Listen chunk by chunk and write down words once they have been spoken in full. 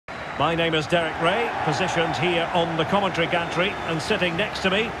My name is Derek Ray, positioned here on the commentary gantry, and sitting next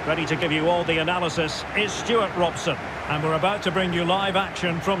to me, ready to give you all the analysis, is Stuart Robson. And we're about to bring you live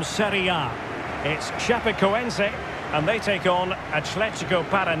action from Serie A. It's Chapecoense, and they take on Athletico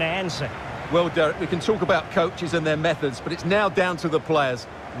Paranaense. Well, Derek, we can talk about coaches and their methods, but it's now down to the players.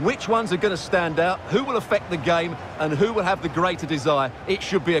 Which ones are going to stand out, who will affect the game, and who will have the greater desire? It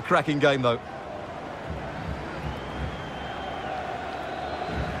should be a cracking game, though.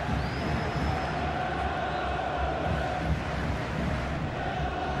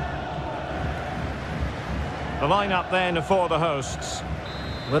 The lineup then for the hosts.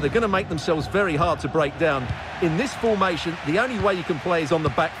 Well, they're going to make themselves very hard to break down. In this formation, the only way you can play is on the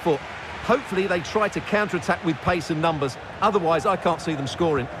back foot. Hopefully they try to counter-attack with pace and numbers. Otherwise, I can't see them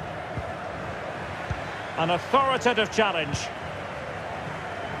scoring. An authoritative challenge.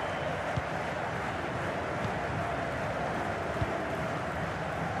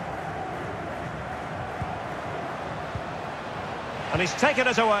 And he's taken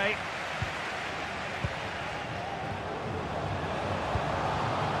it away.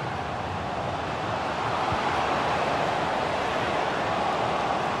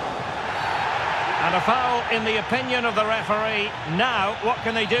 And a foul in the opinion of the referee. Now, what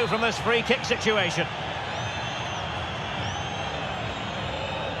can they do from this free kick situation?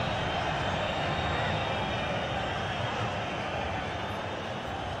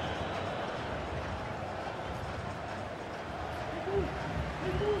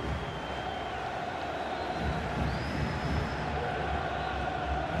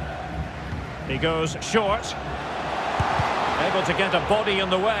 He goes short. Able to get a body in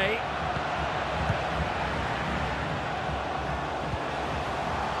the way.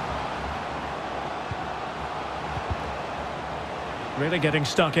 Really getting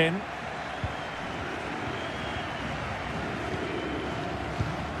stuck in.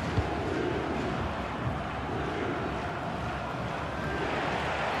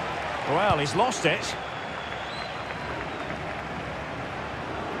 Well, he's lost it.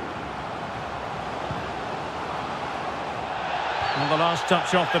 And the last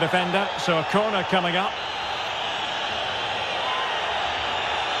touch off the defender, so a corner coming up.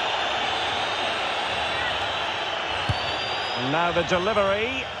 And now the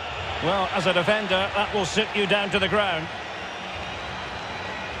delivery. Well, as a defender, that will sit you down to the ground.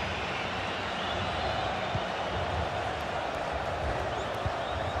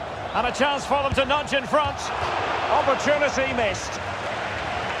 And a chance for them to nudge in front. Opportunity missed.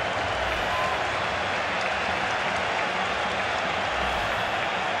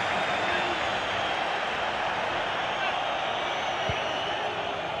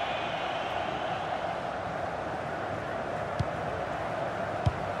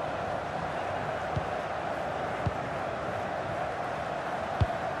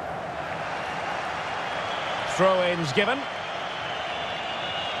 Throw-ins given.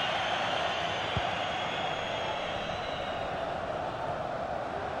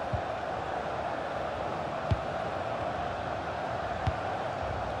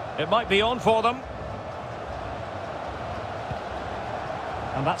 It might be on for them.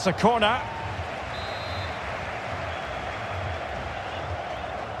 And that's a corner.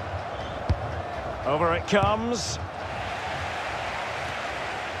 Over it comes.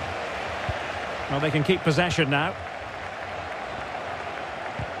 Well, they can keep possession now.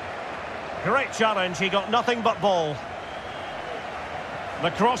 Great challenge, he got nothing but ball.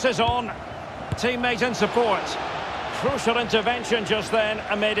 The cross is on. Teammate in support. Crucial intervention just then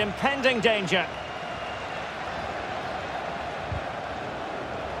amid impending danger.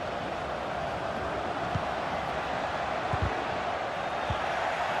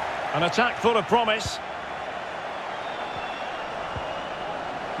 An attack full of promise.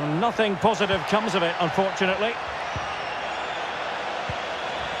 And nothing positive comes of it, unfortunately.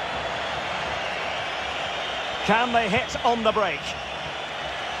 Can they hit on the break?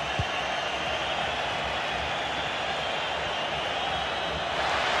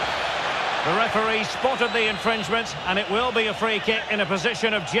 The referee spotted the infringement, and it will be a free kick in a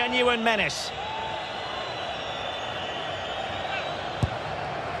position of genuine menace.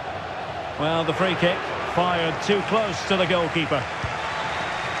 Well, the free kick fired too close to the goalkeeper.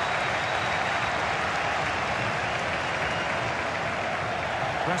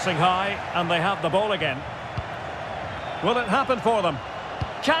 Pressing high, and they have the ball again. Will it happen for them?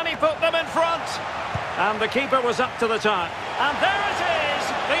 Can he put them in front? And the keeper was up to the task. And there it is!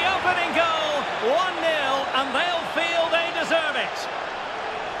 The opening goal! 1-0, and they'll feel they deserve it.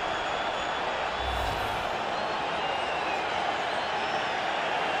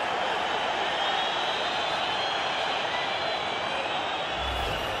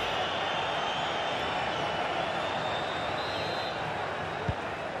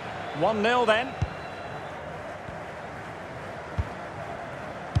 1-0 then.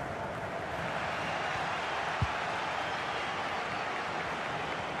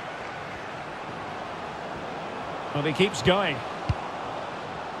 Well, he keeps going.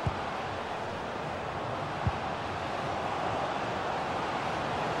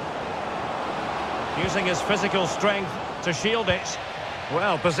 Using his physical strength to shield it.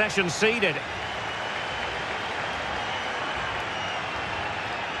 Well, possession ceded.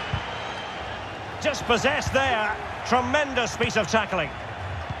 Just possessed there. Tremendous piece of tackling.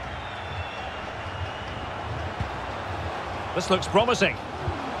 This looks promising.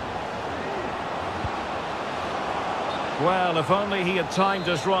 Well, if only he had timed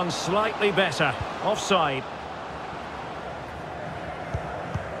his run slightly better. Offside.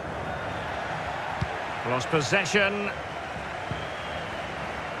 Lost possession.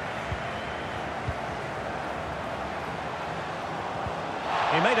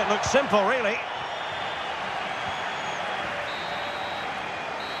 He made it look simple, really.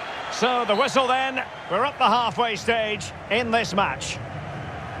 So the whistle then. We're at the halfway stage in this match.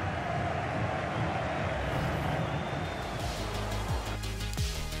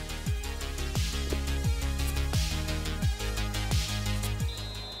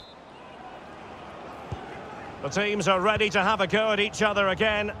 The teams are ready to have a go at each other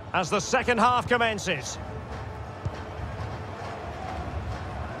again as the second half commences.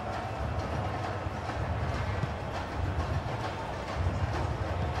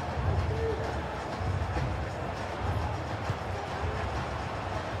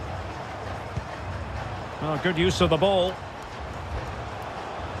 Oh, good use of the ball.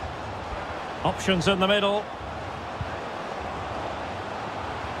 Options in the middle.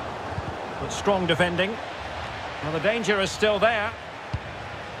 But strong defending. Well, the danger is still there.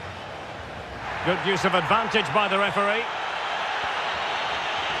 Good use of advantage by the referee.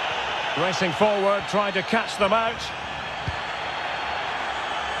 Racing forward, trying to catch them out.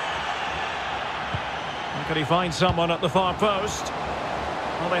 And could he find someone at the far post?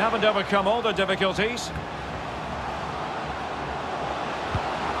 Well, they haven't overcome all the difficulties.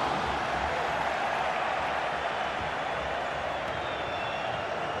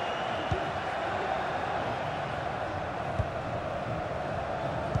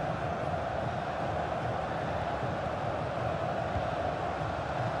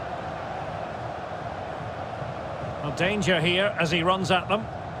 Danger here as he runs at them.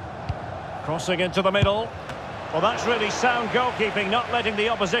 Crossing into the middle. Well, that's really sound goalkeeping, not letting the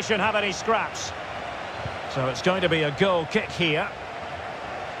opposition have any scraps. So it's going to be a goal kick here.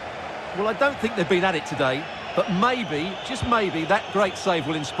 Well, I don't think they've been at it today, but maybe, just maybe, that great save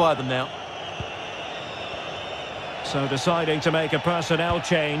will inspire them now. So deciding to make a personnel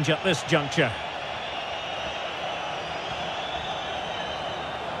change at this juncture.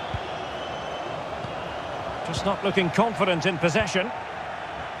 Just not looking confident in possession.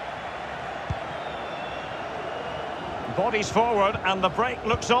 Bodies forward and the break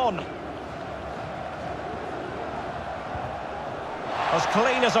looks on. As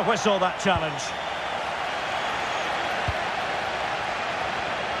clean as a whistle, that challenge.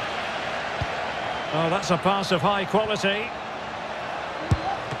 Oh, that's a pass of high quality.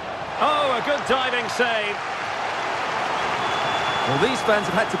 Oh, a good diving save. Well, these fans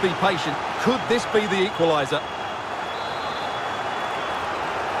have had to be patient. Could this be the equaliser?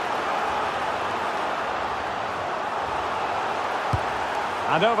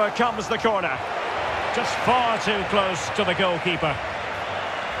 And over comes the corner. Just far too close to the goalkeeper.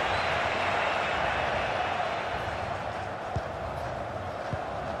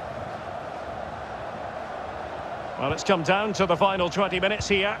 Well, it's come down to the final 20 minutes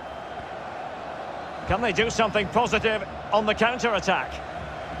here. Can they do something positive on the counter-attack?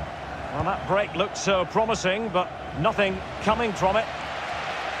 Well, that break looked so promising, but nothing coming from it.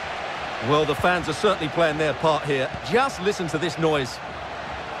 Well, the fans are certainly playing their part here. Just listen to this noise.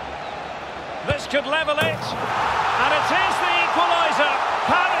 This could level it. And it is the equaliser.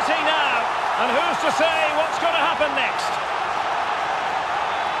 Parity now. And who's to say what's going to happen next?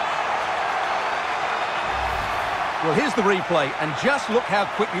 Well, here's the replay, and just look how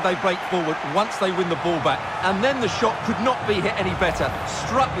quickly they break forward once they win the ball back. And then the shot could not be hit any better.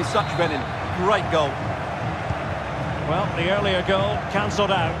 Struck with such venom. Great goal. Well, the earlier goal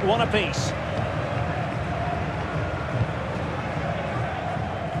cancelled out. One apiece.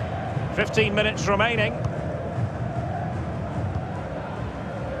 15 minutes remaining.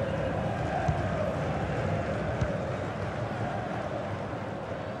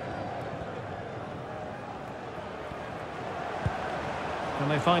 Can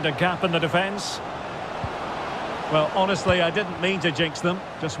they find a gap in the defence? Well, honestly, I didn't mean to jinx them.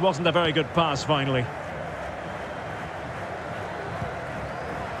 Just wasn't a very good pass, finally.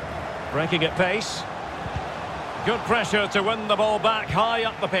 Breaking at pace. Good pressure to win the ball back high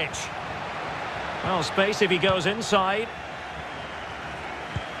up the pitch. Well, space if he goes inside.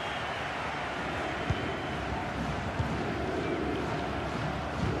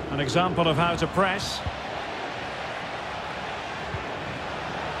 An example of how to press.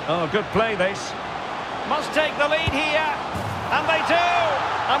 Oh, good play this. Must take the lead here. And they do.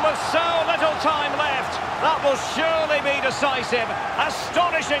 And with so little time left, that will surely be decisive.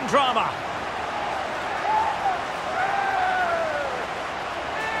 Astonishing drama.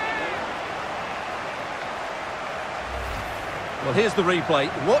 Well, here's the replay.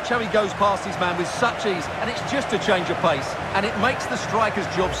 Watch how he goes past his man with such ease, and it's just a change of pace. And it makes the striker's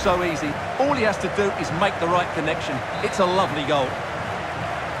job so easy. All he has to do is make the right connection. It's a lovely goal.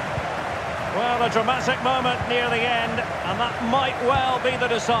 Well, a dramatic moment near the end, and that might well be the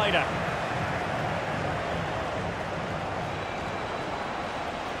decider.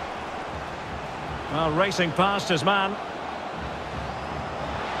 Well, racing past his man.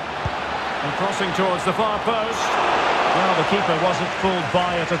 And crossing towards the far post. Well, the keeper wasn't fooled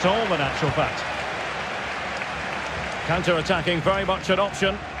by it at all, in actual fact. Counter-attacking, very much an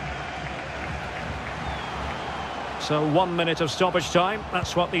option. So 1 minute of stoppage time,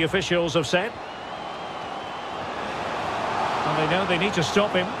 that's what the officials have said. And they know they need to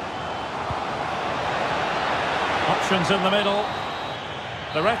stop him. Options in the middle.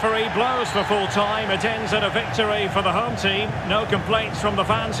 The referee blows for full time. It ends in a victory for the home team. No complaints from the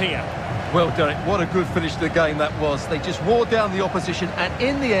fans here. Well, Derek, what a good finish to the game that was. They just wore down the opposition, and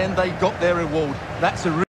in the end, they got their reward. That's a